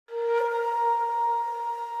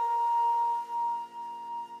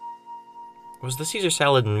Was the Caesar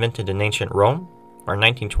salad invented in ancient Rome or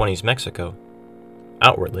 1920s Mexico?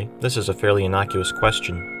 Outwardly, this is a fairly innocuous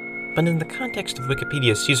question, but in the context of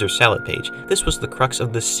Wikipedia's Caesar salad page, this was the crux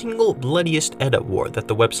of the single bloodiest edit war that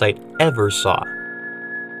the website ever saw.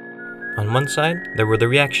 On one side, there were the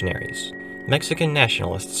reactionaries, Mexican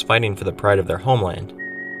nationalists fighting for the pride of their homeland.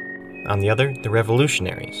 On the other, the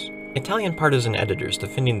revolutionaries, Italian partisan editors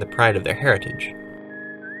defending the pride of their heritage.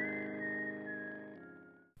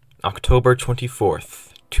 October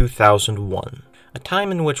 24th, 2001, a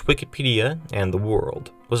time in which Wikipedia and the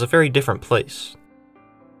world was a very different place.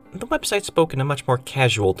 The website spoke in a much more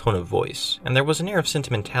casual tone of voice, and there was an air of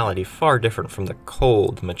sentimentality far different from the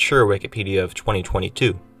cold, mature Wikipedia of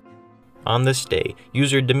 2022. On this day,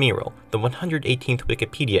 user Demiral, the 118th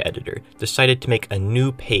Wikipedia editor, decided to make a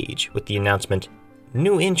new page with the announcement,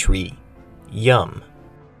 "New entry, Yum."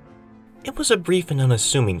 It was a brief and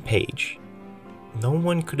unassuming page. No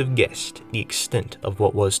one could have guessed the extent of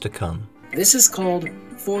what was to come. This is called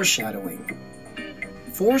foreshadowing.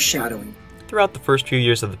 Foreshadowing. Throughout the first few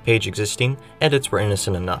years of the page existing, edits were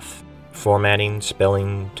innocent enough. Formatting,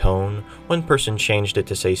 spelling, tone. One person changed it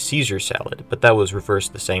to say Caesar salad, but that was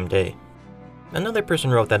reversed the same day. Another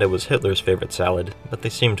person wrote that it was Hitler's favorite salad, but they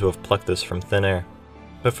seemed to have plucked this from thin air.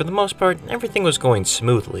 But for the most part, everything was going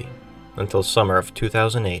smoothly, until summer of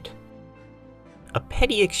 2008. A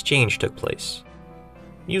petty exchange took place.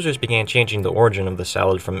 Users began changing the origin of the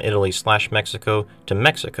salad from Italy/Mexico to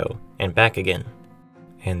Mexico and back again.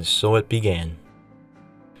 And so it began.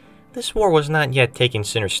 This war was not yet taking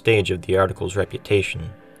center stage of the article's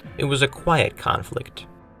reputation. It was a quiet conflict.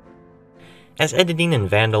 As editing and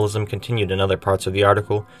vandalism continued in other parts of the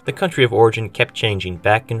article, the country of origin kept changing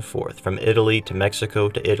back and forth from Italy to Mexico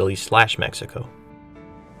to Italy/Mexico.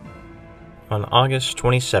 On August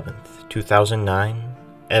 27th, 2009,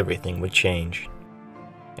 everything would change.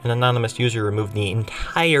 An anonymous user removed the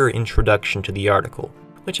entire introduction to the article,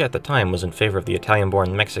 which at the time was in favor of the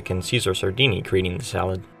Italian-born Mexican Caesar Sardini creating the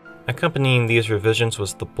salad. Accompanying these revisions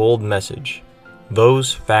was the bold message,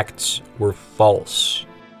 "Those facts were false."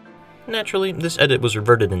 Naturally, this edit was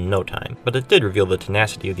reverted in no time, but it did reveal the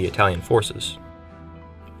tenacity of the Italian forces.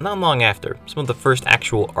 Not long after, some of the first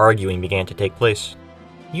actual arguing began to take place.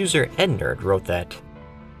 User EdNerd wrote that,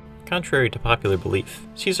 contrary to popular belief,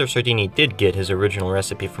 Caesar Sardini did get his original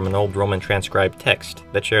recipe from an old Roman transcribed text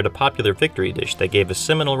that shared a popular victory dish that gave a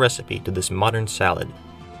seminal recipe to this modern salad.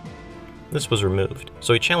 This was removed,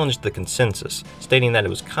 so he challenged the consensus, stating that it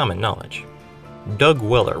was common knowledge. Doug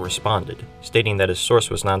Weller responded, stating that his source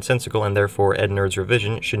was nonsensical and therefore EdNerd's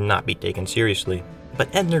revision should not be taken seriously.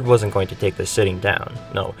 But EdNerd wasn't going to take this sitting down.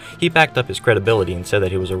 No, he backed up his credibility and said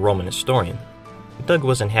that he was a Roman historian. Doug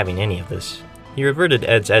wasn't having any of this. He reverted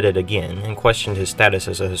Ed's edit again and questioned his status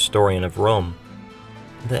as a historian of Rome.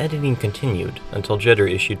 The editing continued until Jeddar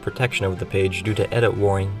issued protection over the page due to edit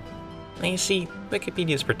warning. Now you see,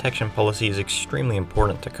 Wikipedia's protection policy is extremely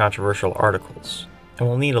important to controversial articles, and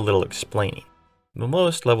will need a little explaining. The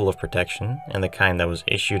lowest level of protection, and the kind that was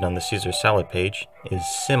issued on the Caesar salad page, is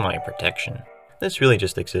semi-protection. This really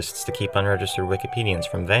just exists to keep unregistered Wikipedians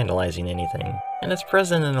from vandalizing anything, and it's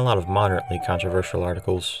present in a lot of moderately controversial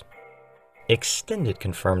articles. Extended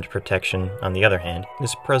confirmed protection, on the other hand,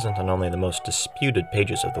 is present on only the most disputed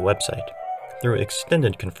pages of the website. Through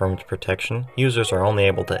extended confirmed protection, users are only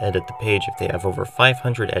able to edit the page if they have over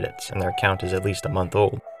 500 edits and their account is at least a month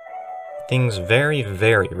old. Things very,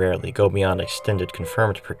 very rarely go beyond extended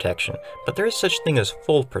confirmed protection, but there is such thing as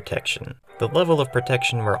full protection, the level of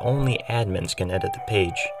protection where only admins can edit the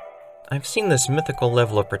page. I've seen this mythical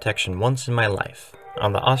level of protection once in my life,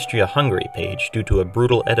 on the Austria-Hungary page due to a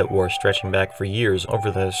brutal edit war stretching back for years over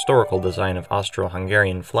the historical design of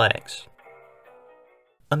Austro-Hungarian flags.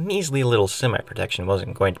 A measly little semi-protection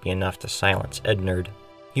wasn't going to be enough to silence EdNerd.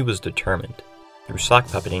 He was determined. Through sock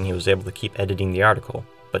puppeting he was able to keep editing the article,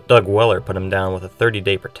 but Doug Weller put him down with a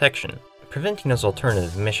 30-day protection, preventing his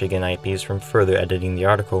alternative Michigan IPs from further editing the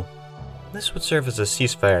article. This would serve as a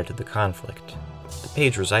ceasefire to the conflict. The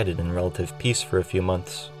page resided in relative peace for a few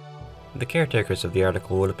months. The caretakers of the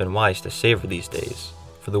article would have been wise to savor these days,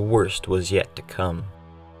 for the worst was yet to come.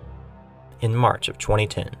 In March of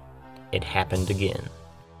 2010, it happened again.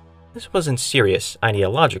 This wasn't serious,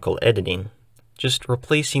 ideological editing, just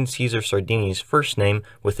replacing Caesar Sardini's first name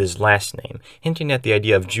with his last name, hinting at the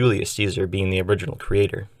idea of Julius Caesar being the original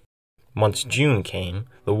creator. Once June came,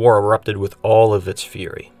 the war erupted with all of its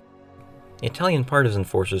fury. Italian partisan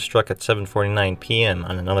forces struck at 7:49 p.m.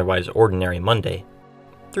 on an otherwise ordinary Monday.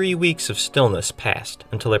 3 weeks of stillness passed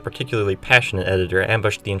until a particularly passionate editor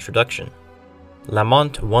ambushed the introduction.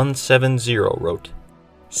 Lamont170 wrote,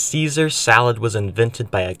 Caesar salad was invented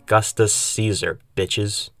by Augustus Caesar,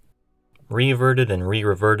 bitches. Reverted and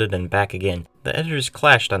re-reverted and back again. The editors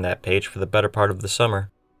clashed on that page for the better part of the summer.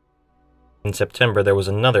 In September, there was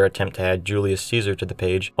another attempt to add Julius Caesar to the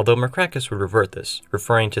page, although Markakis would revert this,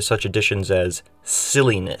 referring to such additions as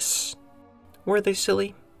silliness. Were they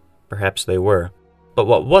silly? Perhaps they were. But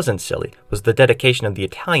what wasn't silly was the dedication of the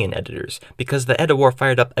Italian editors, because the Edda War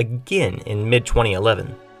fired up again in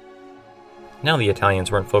mid-2011. Now the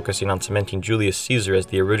Italians weren't focusing on cementing Julius Caesar as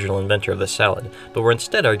the original inventor of the salad, but were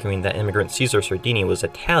instead arguing that immigrant Caesar Sardini was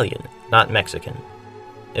Italian, not Mexican.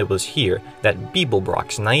 It was here that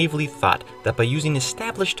Bibelbrox naively thought that by using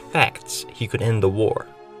established facts he could end the war.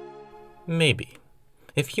 Maybe.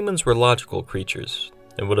 If humans were logical creatures,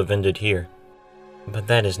 it would have ended here. But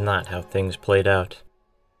that is not how things played out.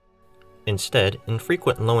 Instead,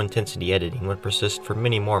 infrequent low-intensity editing would persist for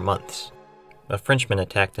many more months. A Frenchman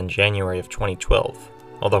attacked in January of 2012.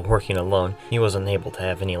 Although working alone, he was unable to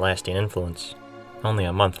have any lasting influence. Only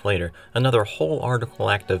a month later, another whole article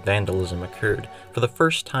act of vandalism occurred, for the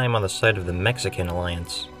first time on the side of the Mexican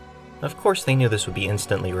alliance. Of course they knew this would be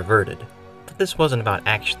instantly reverted, but this wasn't about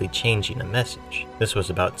actually changing a message. This was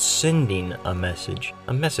about sending a message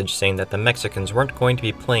saying that the Mexicans weren't going to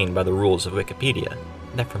be playing by the rules of Wikipedia,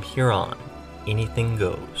 that from here on, anything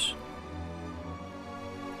goes.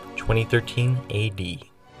 2013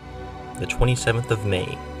 AD, the 27th of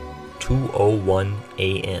May, 2:01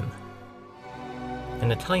 AM.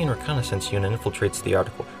 An Italian reconnaissance unit infiltrates the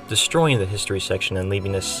article, destroying the history section and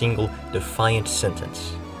leaving a single defiant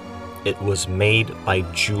sentence. It was made by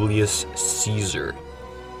Julius Caesar.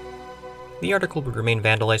 The article would remain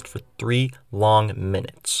vandalized for 3 long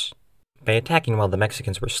minutes. By attacking while the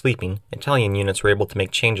Mexicans were sleeping, Italian units were able to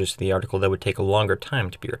make changes to the article that would take a longer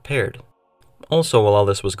time to be repaired. Also, while all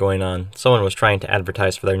this was going on, someone was trying to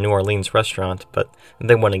advertise for their New Orleans restaurant, but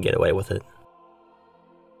they wouldn't get away with it.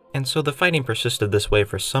 And so the fighting persisted this way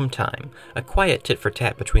for some time, a quiet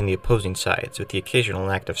tit-for-tat between the opposing sides, with the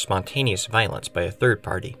occasional act of spontaneous violence by a third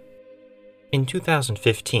party. In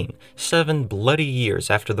 2015, 7 bloody years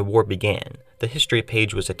after the war began, the history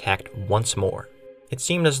page was attacked once more. It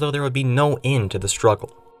seemed as though there would be no end to the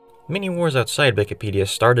struggle. Many wars outside Wikipedia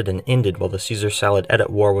started and ended while the Caesar Salad edit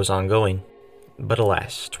war was ongoing. But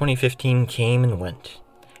alas, 2015 came and went,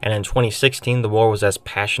 and in 2016 the war was as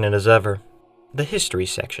passionate as ever. The history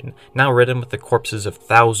section, now written with the corpses of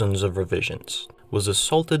thousands of revisions, was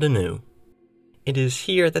assaulted anew. It is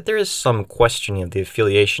here that there is some questioning of the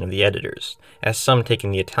affiliation of the editors, as some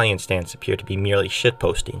taking the Italian stance appear to be merely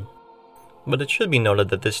shitposting. But it should be noted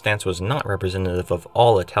that this stance was not representative of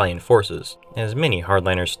all Italian forces, as many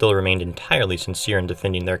hardliners still remained entirely sincere in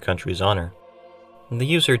defending their country's honor. The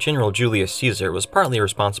user General Julius Caesar was partly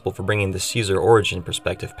responsible for bringing the Caesar origin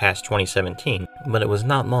perspective past 2017, but it was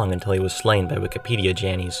not long until he was slain by Wikipedia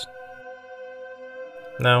Jannies.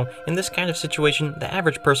 Now, in this kind of situation, the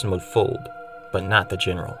average person would fold, but not the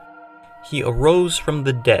general. He arose from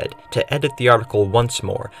the dead to edit the article once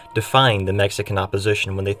more, defying the Mexican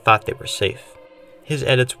opposition when they thought they were safe. His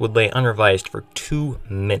edits would lay unrevised for 2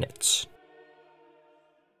 minutes.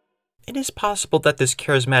 It is possible that this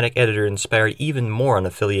charismatic editor inspired even more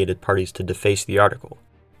unaffiliated parties to deface the article.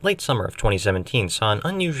 Late summer of 2017 saw an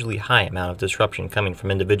unusually high amount of disruption coming from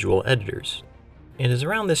individual editors. It is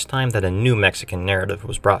around this time that a new Mexican narrative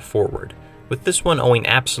was brought forward, with this one owing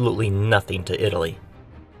absolutely nothing to Italy.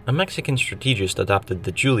 A Mexican strategist adopted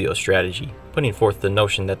the Julio strategy, putting forth the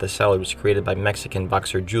notion that the salad was created by Mexican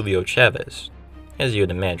boxer Julio Chavez. As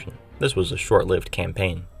you'd imagine, this was a short-lived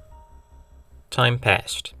campaign. Time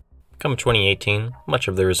passed. Come 2018, much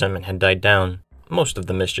of the resentment had died down. Most of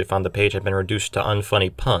the mischief on the page had been reduced to unfunny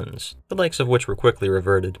puns, the likes of which were quickly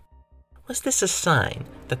reverted. Was this a sign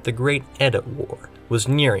that the Great Edit War was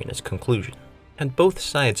nearing its conclusion? Had both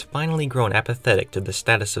sides finally grown apathetic to the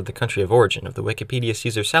status of the country of origin of the Wikipedia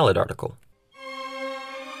Caesar Salad article?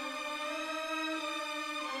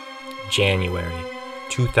 January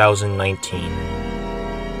 2019.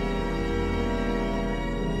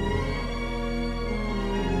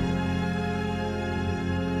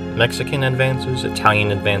 Mexican advances,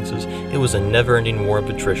 Italian advances, it was a never-ending war of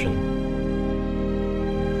attrition.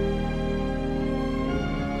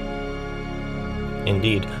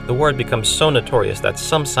 Indeed, the war had become so notorious that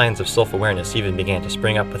some signs of self-awareness even began to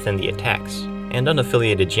spring up within the attacks, and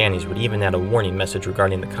unaffiliated Jannies would even add a warning message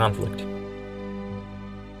regarding the conflict.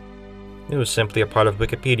 It was simply a part of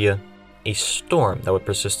Wikipedia, a storm that would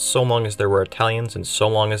persist so long as there were Italians and so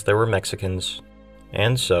long as there were Mexicans.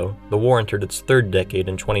 And so, the war entered its 3rd decade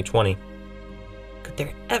in 2020. Could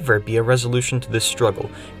there ever be a resolution to this struggle?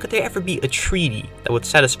 Could there ever be a treaty that would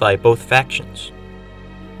satisfy both factions?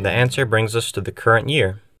 The answer brings us to the current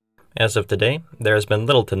year. As of today, there has been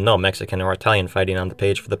little to no Mexican or Italian fighting on the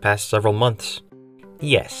page for the past several months.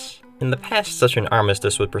 Yes, in the past such an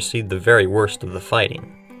armistice would precede the very worst of the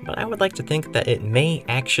fighting, but I would like to think that it may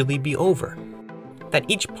actually be over. That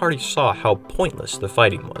each party saw how pointless the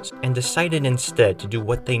fighting was, and decided instead to do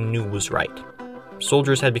what they knew was right.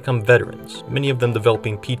 Soldiers had become veterans, many of them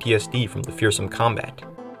developing PTSD from the fearsome combat.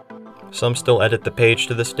 Some still edit the page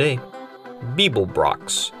to this day.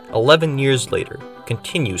 Beeblebrox, 11 years later,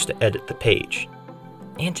 continues to edit the page.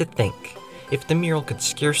 And to think, if the mural could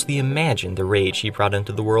scarcely imagine the rage he brought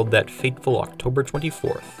into the world that fateful October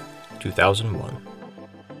 24th, 2001.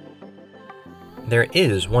 There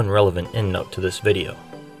is one relevant endnote to this video.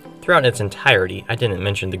 Throughout its entirety, I didn't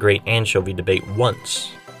mention the great anchovy debate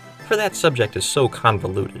once. For that subject is so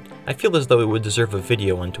convoluted, I feel as though it would deserve a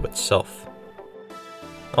video unto itself.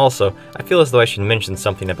 Also, I feel as though I should mention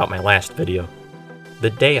something about my last video. The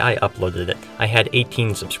day I uploaded it, I had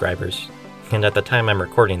 18 subscribers, and at the time I'm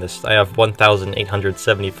recording this, I have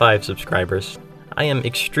 1,875 subscribers. I am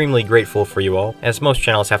extremely grateful for you all, as most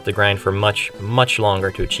channels have to grind for much, much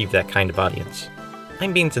longer to achieve that kind of audience.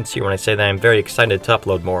 I'm being sincere when I say that I'm very excited to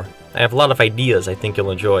upload more. I have a lot of ideas I think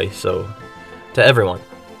you'll enjoy, so to everyone,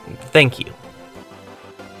 thank you.